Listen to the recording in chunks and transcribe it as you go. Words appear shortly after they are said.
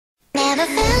never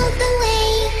felt the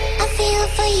way I feel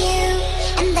for you,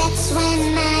 and that's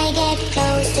when I get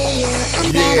close to you. I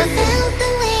never felt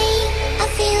the way I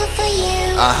feel for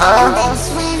you, and that's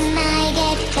when I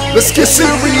get close. Let's get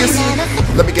serious.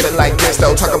 Let me get it like this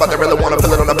though. Talk about they really wanna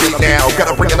feel it on the beat now.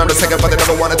 Gotta bring it on the second, but they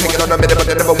never wanna take it on the minute, but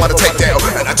they never wanna take down.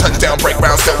 And I touch down, break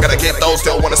round, still gotta get those,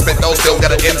 still wanna spit those, still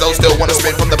gotta end those, still wanna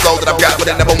spit from the flow that I've got, but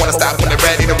they never wanna stop when they're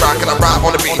ready to rock, and I rock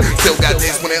on the beat. Still got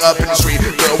this when they're up in the street.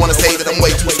 Girl wanna say that I'm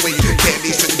way too sweet.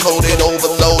 Candy sugar coated,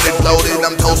 overloaded, loaded.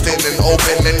 I'm toasted and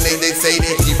open, and they say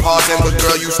that he pausing, but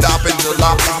girl you stopping to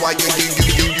lock me while you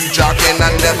jocking.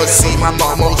 I never see my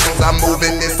emotions. I'm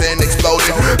moving this and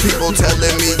exploding. People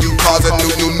telling me you cause a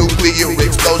new nuclear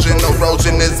explosion.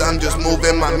 Erosion is I'm just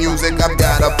moving my music. I've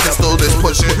got a pistol that's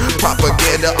pushing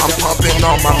propaganda. I'm pumping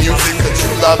all my music cause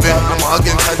you love it. I'm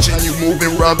hugging, touching, you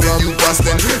moving, rubbing, you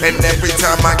busting. And every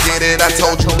time I get it, I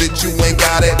told you that you ain't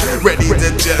got it. Ready to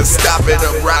just stop it,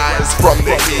 arise from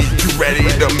the heat. You ready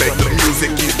to make the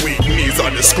music, you weak knees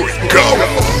on the screen. Go!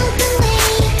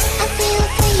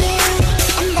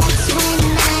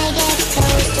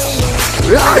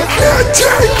 I can't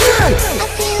take it!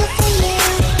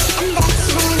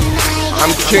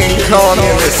 I'm King Kong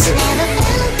in this.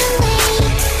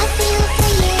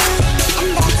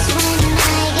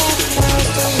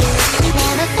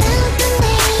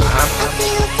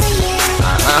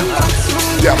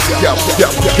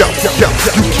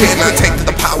 You cannot take to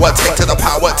the power, take to the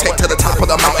power, take to the top of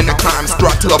the mountain and climb.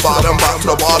 Struck to the bottom, back to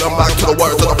the bottom, back to the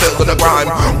words of the field and the grime.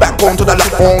 Backbone to the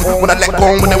left bone, when I let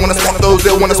go, when they wanna swap those,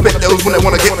 they wanna spit those, when they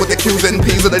wanna get with the Q's and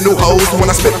P's of the new hoes. When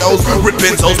I spit those, rip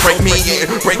benzos, break me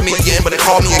in, but they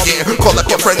call me again. Call up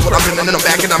your friends when I'm bending in the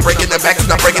back and I'm breaking their backs and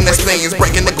I'm breaking their spleens.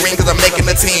 Breaking the green cause I'm making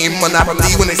the team.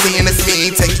 Monopoly when they seeing it's me.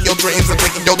 Taking your dreams and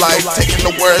taking your life, taking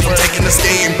the words, I'm taking the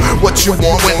steam. What you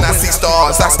want when I see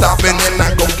stars? I stop and then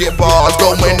I go get bars.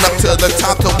 Going up to the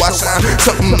top to watch shine,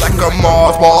 something like a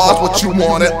Mars bars. What you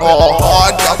want it all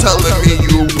hard? Y'all telling me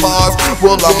you pause?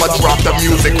 Well I'ma drop the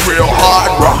music real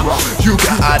hard. You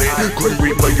got it, Grim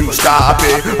Reaper, you stop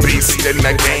it. Beast in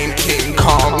the game, King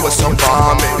Kong with some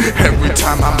vomit. Every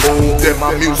time I move, then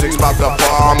my music's about to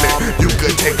bomb it. You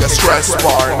could take a stress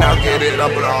bar, now get it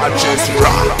up and I just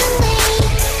rock.